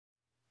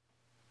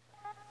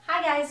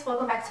guys,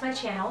 welcome back to my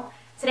channel.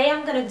 Today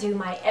I'm gonna do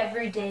my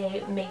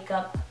everyday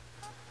makeup.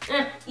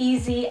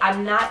 Easy.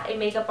 I'm not a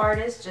makeup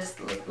artist,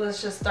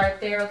 let's just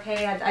start there,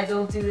 okay? I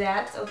don't do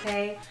that,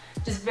 okay?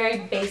 Just very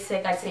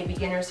basic, I'd say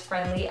beginners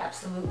friendly,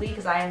 absolutely,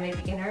 because I am a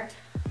beginner.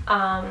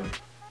 And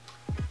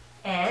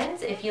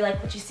if you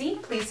like what you see,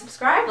 please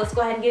subscribe. Let's go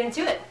ahead and get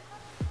into it.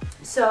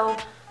 So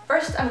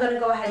first I'm gonna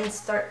go ahead and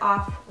start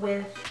off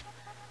with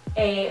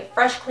a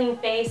fresh clean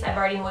face. I've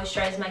already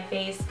moisturized my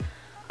face.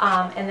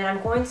 And then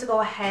I'm going to go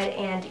ahead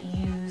and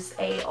use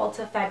a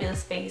Ulta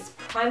Fabulous Face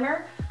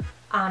Primer.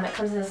 It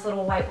comes in this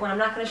little white one. I'm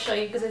not going to show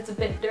you because it's a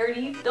bit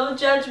dirty. Don't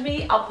judge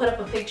me. I'll put up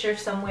a picture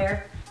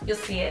somewhere. You'll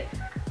see it.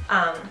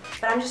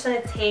 But I'm just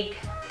going to take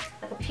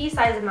like a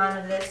pea-sized amount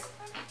of this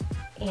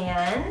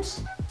and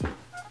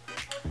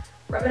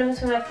rub it in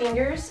between my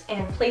fingers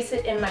and place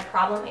it in my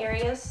problem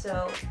areas.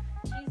 So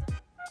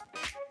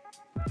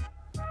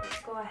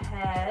let's go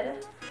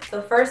ahead.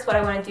 So first what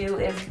I want to do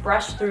is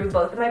brush through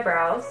both of my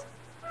brows.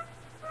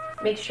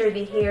 Make sure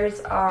the hairs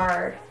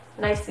are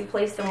nicely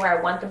placed in where I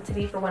want them to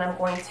be for when I'm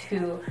going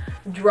to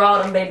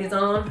draw them babies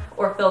on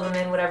or fill them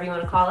in, whatever you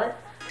want to call it.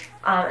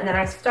 And then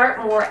I start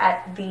more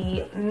at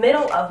the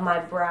middle of my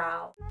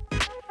brow.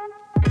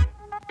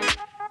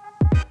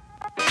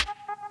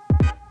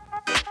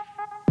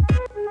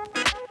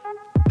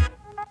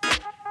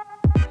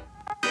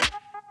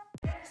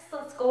 Next,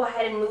 let's go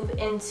ahead and move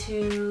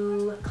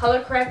into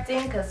color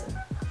correcting because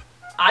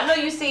I know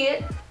you see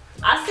it.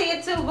 I see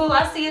it too, boo.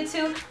 I see it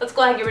too. Let's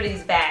go ahead and get rid of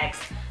these bags.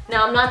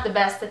 Now, I'm not the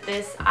best at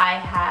this. I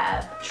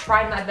have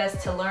tried my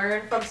best to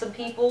learn from some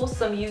people,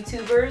 some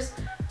YouTubers,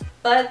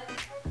 but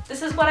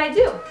this is what I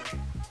do.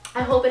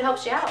 I hope it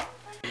helps you out.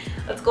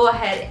 Let's go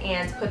ahead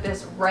and put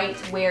this right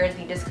where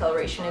the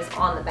discoloration is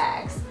on the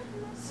bags.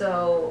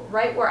 So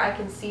right where I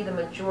can see the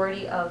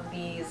majority of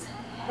these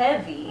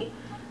heavy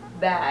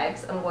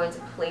bags, I'm going to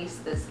place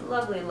this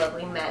lovely,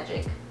 lovely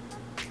magic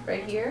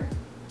right here.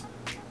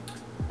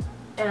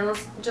 And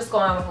let's just go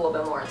on with a little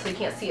bit more until you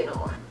can't see it no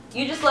more.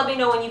 You just let me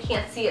know when you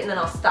can't see it and then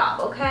I'll stop,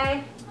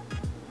 okay?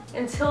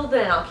 Until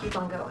then, I'll keep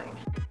on going.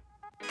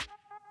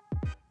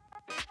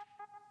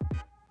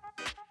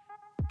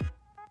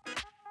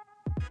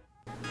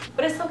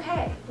 But it's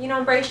okay. You know,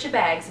 embrace your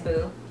bags,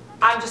 boo.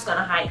 I'm just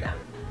gonna hide them.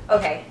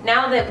 Okay,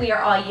 now that we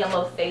are all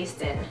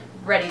yellow-faced and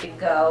ready to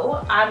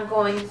go, I'm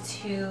going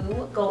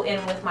to go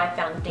in with my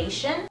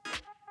foundation.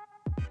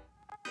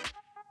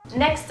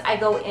 Next, I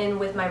go in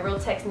with my Real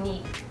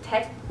Techniques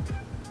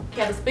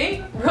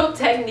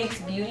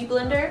Beauty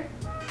Blender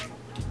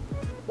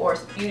or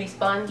Beauty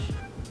Sponge,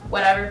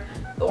 whatever,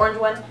 the orange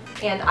one,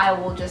 and I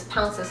will just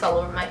pounce this all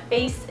over my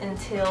face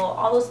until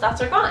all those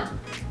dots are gone.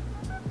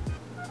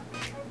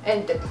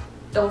 And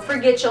don't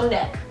forget your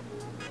neck,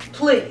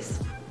 please.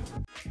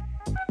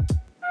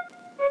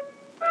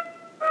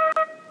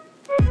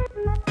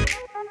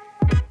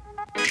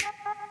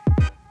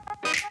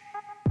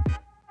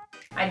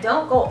 I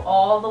don't go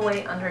all the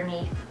way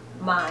underneath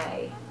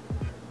my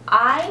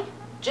eye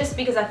just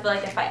because I feel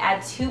like if I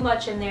add too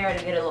much in there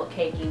it'll get a little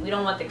cakey. We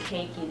don't want the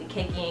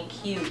cakey ain't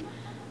cute.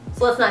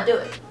 So let's not do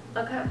it.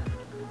 Okay.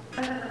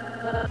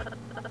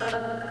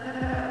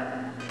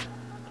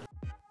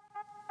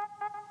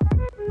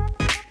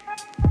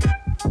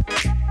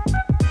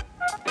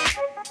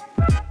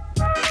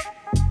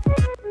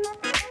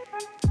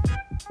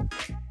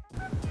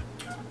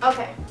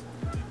 Okay.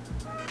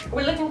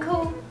 We're looking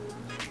cool.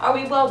 Are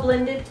we well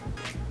blended?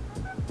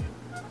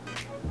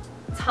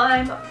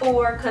 Time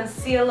for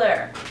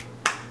concealer.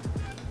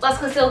 Let's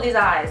conceal these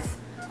eyes.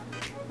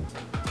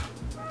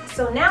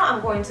 So now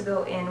I'm going to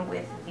go in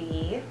with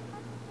the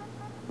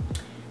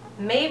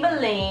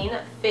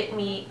Maybelline Fit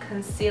Me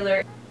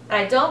Concealer. And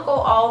I don't go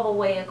all the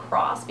way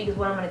across because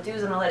what I'm going to do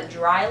is I'm going to let it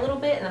dry a little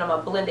bit and then I'm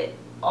going to blend it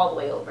all the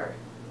way over.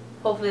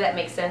 Hopefully that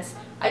makes sense.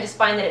 I just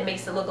find that it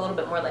makes it look a little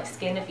bit more like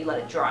skin if you let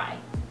it dry.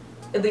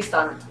 At least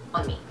on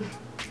me.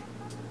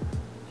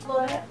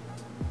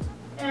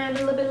 And a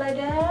little bit like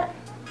that.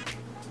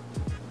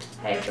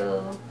 Hey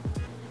boo.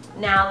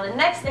 Now the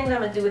next thing that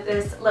I'm going to do with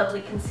this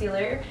lovely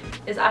concealer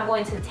is I'm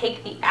going to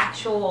take the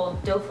actual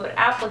doe foot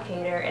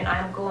applicator and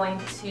I'm going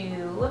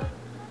to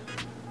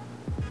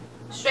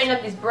straighten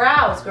up these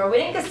brows, girl. We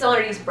didn't conceal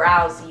under these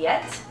brows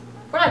yet.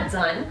 We're not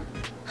done.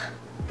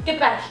 Get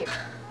back here.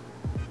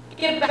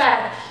 Get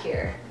back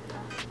here.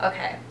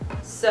 Okay,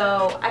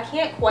 so I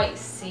can't quite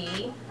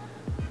see,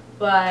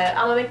 but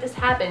I'm gonna make this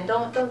happen.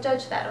 Don't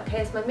judge that,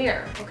 okay? It's my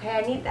mirror, okay?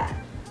 I need that.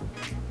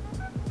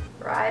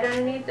 Right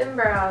underneath them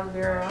brows,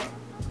 girl.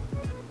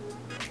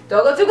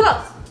 Don't go too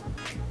close.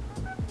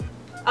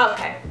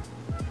 Okay.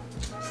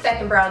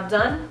 Second brow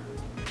done.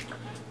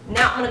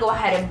 Now I'm gonna go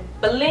ahead and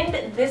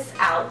blend this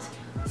out.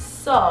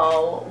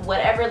 So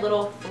whatever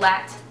little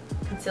flat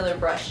concealer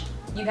brush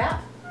you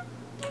have,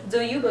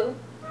 do you, boo?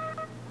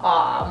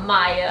 Aw,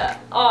 Maya.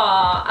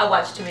 Aw, I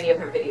watched too many of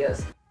her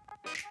videos.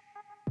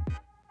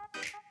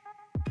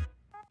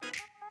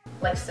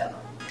 Like so.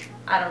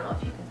 I don't know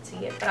if you can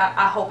see it, but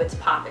I hope it's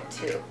popping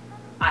too.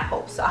 I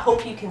hope so. I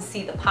hope you can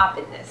see the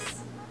poppiness.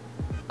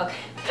 Okay,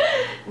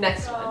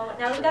 next one.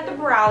 Now we got the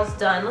brows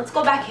done. Let's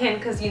go back in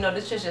because, you know,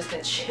 this has just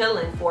been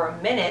chilling for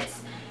a minute.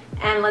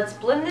 And let's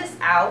blend this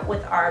out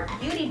with our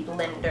beauty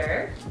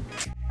blender.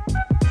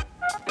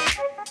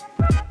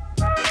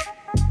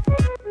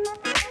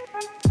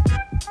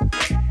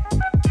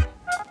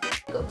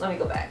 Let me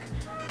go back.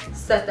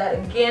 Set that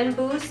again,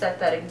 boo. Set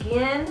that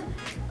again.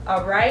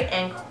 All right,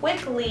 and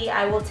quickly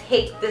I will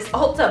take this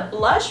Ulta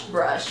blush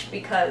brush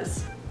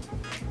because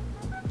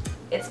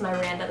it's my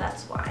Randa,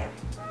 that's why.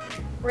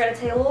 We're gonna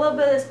take a little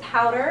bit of this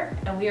powder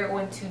and we are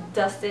going to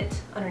dust it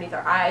underneath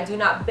our eye. I do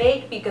not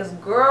bake because,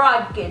 girl,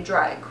 I get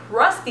dry and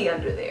crusty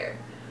under there.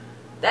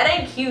 That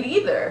ain't cute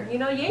either. You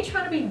know, you ain't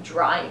trying to be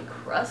dry and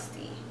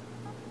crusty.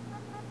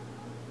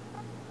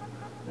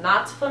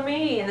 Not for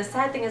me. And the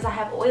sad thing is I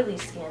have oily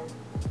skin.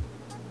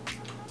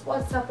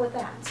 What's up with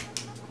that?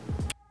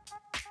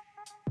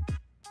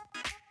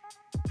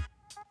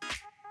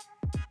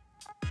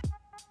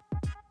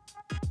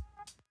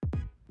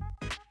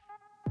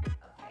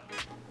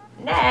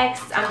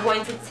 Next, I'm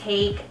going to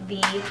take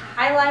the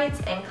Highlights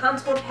and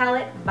Contour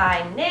Palette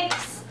by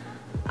NYX.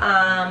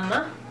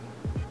 I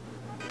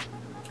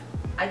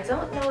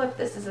don't know if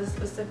this is a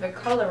specific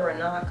color or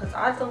not because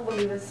I don't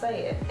believe it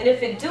say it. And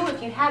if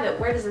you have it,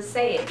 where does it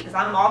say it? Because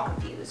I'm all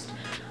confused.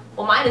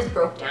 Well, mine is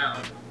broke down.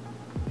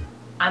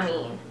 I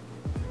mean,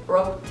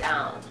 broke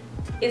down.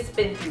 It's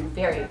been through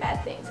very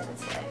bad things in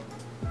its life.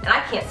 And I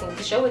can't seem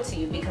to show it to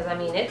you because, I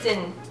mean, it's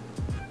in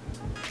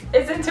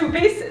 2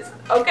 pieces,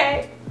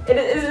 okay?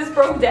 It just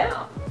broke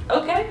down,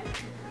 okay?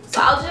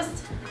 So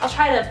I'll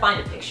try to find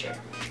a picture,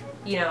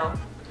 you know.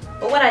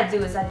 But what I do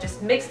is I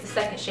just mix the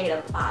second shade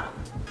at the bottom.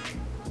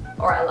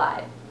 Or I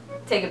lied.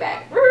 Take it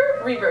back.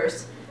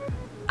 Reverse.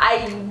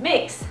 I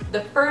mix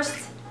the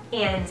first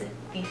and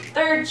the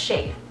third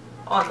shade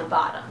on the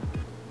bottom.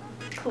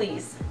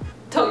 Please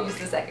don't use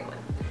the second one,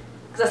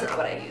 because that's not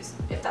what I use,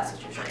 if that's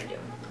what you're trying to do.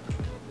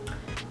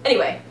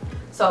 Anyway,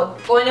 so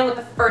going in with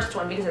the first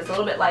one because it's a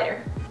little bit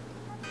lighter.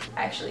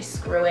 Actually,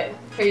 screw it.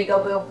 Here you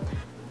go, boo.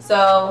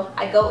 So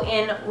I go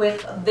in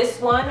with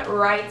this one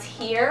right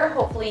here.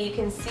 Hopefully you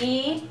can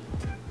see.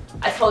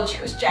 I told you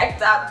it was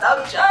jacked up.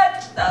 Don't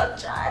judge. Don't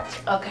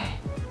judge. Okay.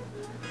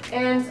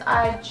 And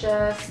I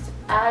just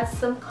add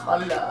some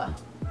color.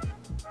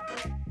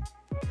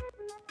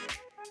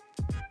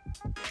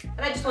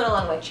 And I just went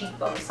along my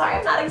cheekbone. Sorry,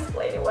 I'm not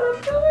explaining what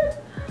I'm doing.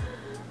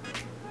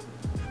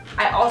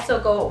 I also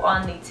go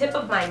on the tip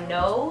of my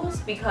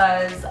nose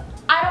because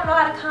I don't know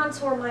how to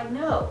contour my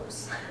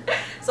nose.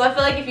 So I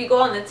feel like if you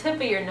go on the tip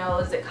of your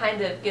nose, it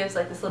kind of gives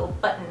like this little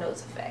button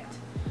nose effect.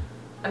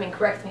 I mean,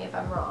 correct me if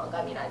I'm wrong.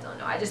 I mean, I don't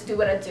know. I just do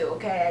what I do,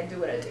 okay? I do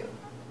what I do.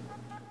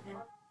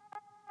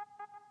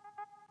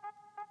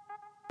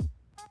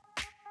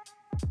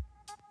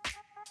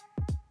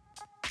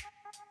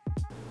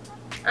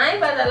 I ain't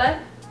about that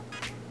life.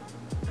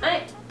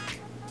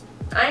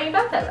 I ain't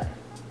about that life.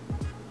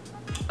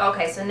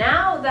 Okay, so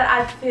now that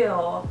I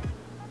feel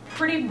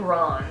pretty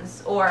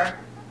bronze or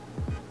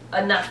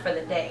enough for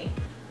the day,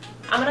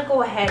 I'm gonna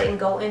go ahead and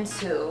go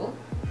into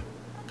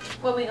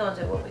what we gonna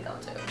do.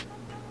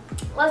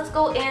 Let's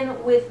go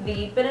in with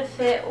the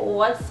Benefit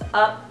What's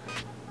Up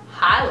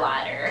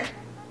highlighter.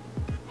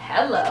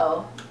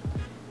 Hello.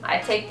 I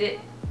take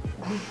it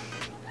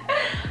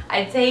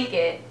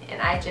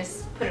and I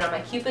just put it on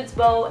my Cupid's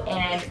bow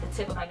and the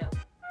tip of my nose.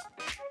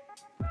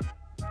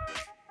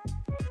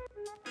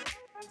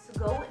 To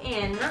go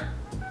in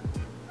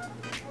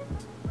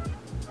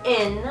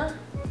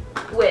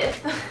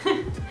with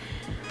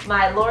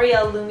my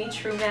L'Oreal Lumi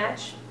True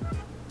Match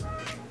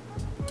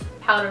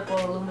Powder Glow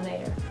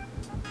Illuminator.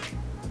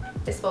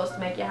 It's supposed to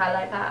make your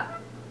highlight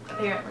pop,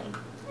 apparently.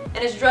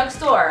 And it's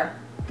drugstore.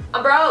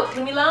 I'm broke,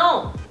 leave me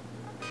alone.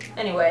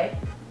 Anyway,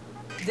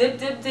 dip,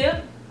 dip,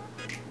 dip.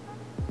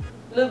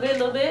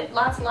 Little bit,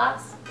 lots,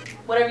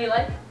 whatever you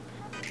like.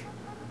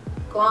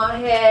 Go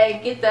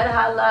ahead, get that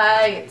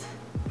highlight.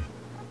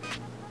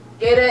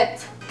 Get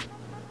it.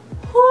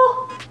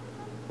 Whew.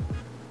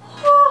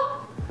 Whew.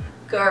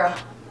 Girl.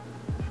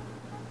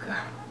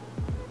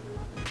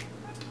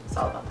 It's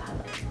all about the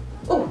highlight.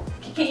 Oh,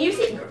 can you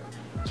see?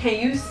 Can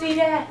you see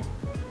that?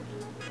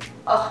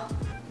 Oh,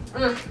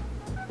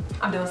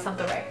 I'm doing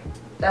something right.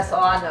 That's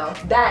all I know.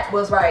 That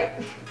was right.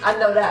 I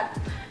know that.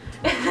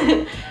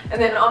 And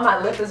then on my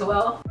lip as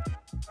well.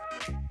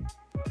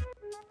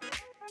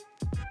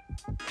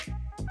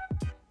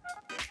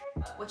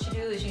 What you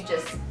do is you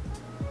just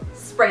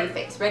spray your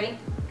face. Ready?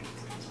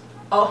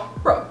 Oh,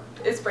 wrong.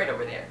 It's sprayed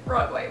over there.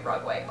 Wrong way,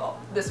 wrong way. Oh,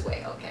 this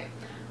way. Okay.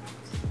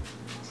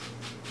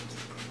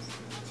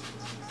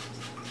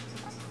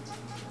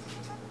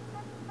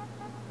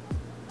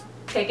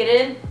 Take it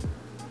in.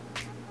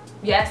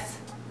 Yes.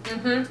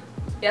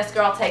 Yes,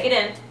 girl, take it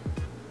in.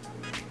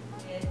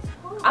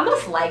 I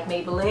must like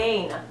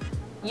Maybelline.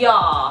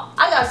 Y'all,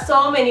 I got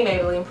so many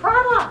Maybelline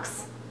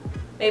products.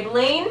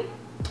 Maybelline,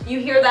 you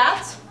hear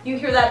that? You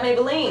hear that,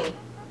 Maybelline?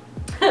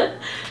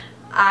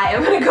 I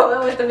am gonna go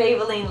in with the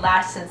Maybelline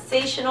Lash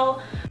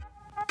Sensational.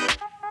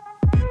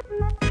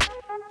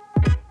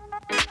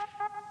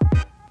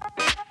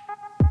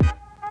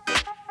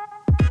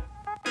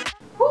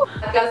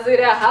 I can see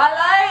that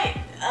highlight.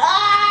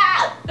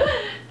 Ah!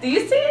 Do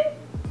you see it?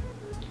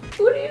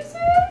 Who do you see?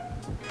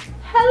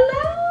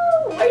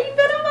 Hello, where you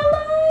been in my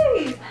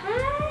life?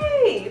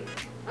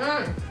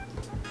 Hey.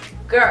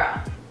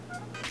 Girl.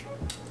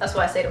 That's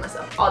what I say to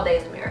myself all day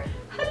in the mirror.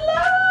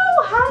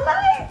 Hello,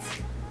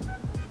 highlights.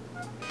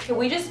 Can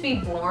we just be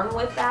born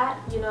with that,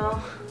 you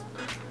know?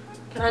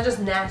 Can I just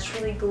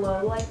naturally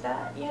glow like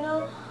that, you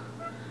know?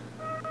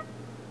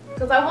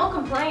 Because I won't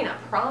complain, I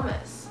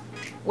promise.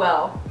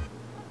 Well,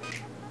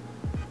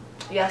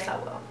 yes I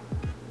will.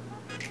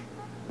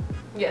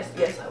 Yes,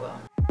 I will.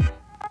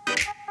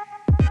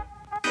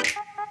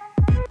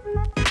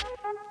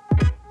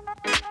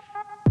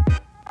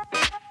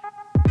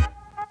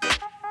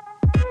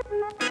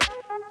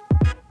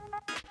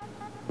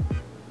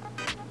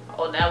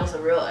 Oh, that was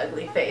a real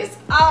ugly face.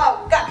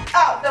 Oh, God.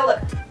 Oh, no,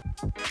 look.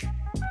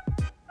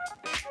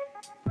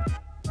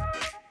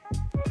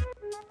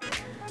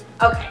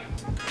 Okay,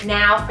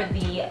 now for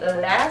the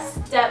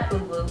last step,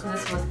 boo-boo,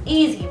 because this was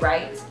easy,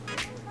 right?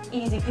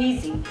 Easy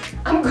peasy.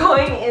 I'm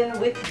going in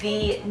with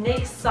the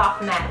NYX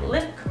Soft Matte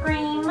Lip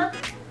Cream,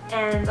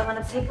 and I'm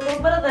going to take a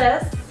little bit of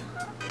this.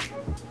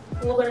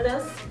 A little bit of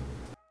this.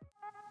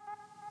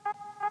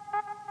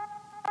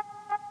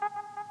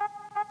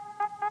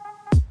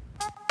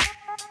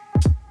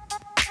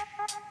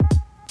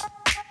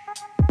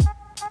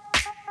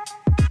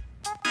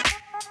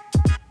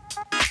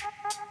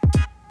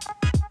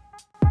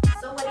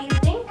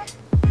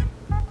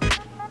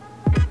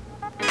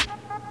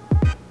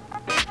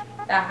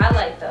 That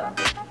highlight though.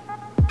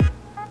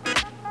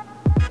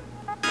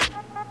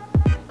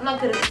 I'm not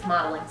good at this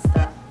modeling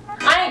stuff.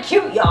 I ain't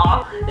cute,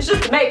 y'all. It's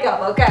just the makeup,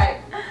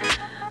 okay?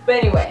 But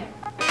anyway,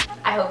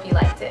 I hope you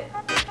liked it.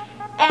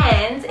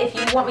 And if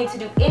you want me to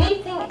do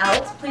anything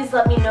else, please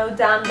let me know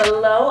down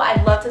below.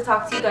 I'd love to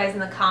talk to you guys in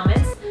the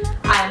comments.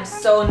 I'm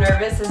so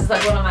nervous. This is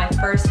like one of my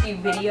first few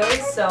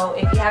videos. So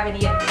if you have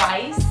any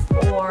advice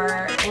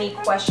or any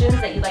questions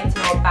that you'd like to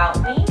know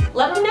about me,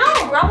 let me know.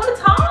 Girl, I want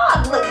to talk.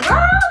 Like,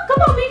 girl,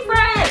 come on, be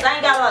friends. I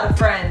ain't got a lot of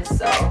friends,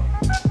 so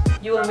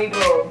you and me,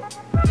 boo.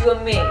 You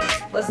and me.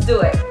 Let's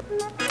do it.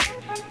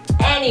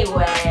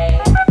 Anyway,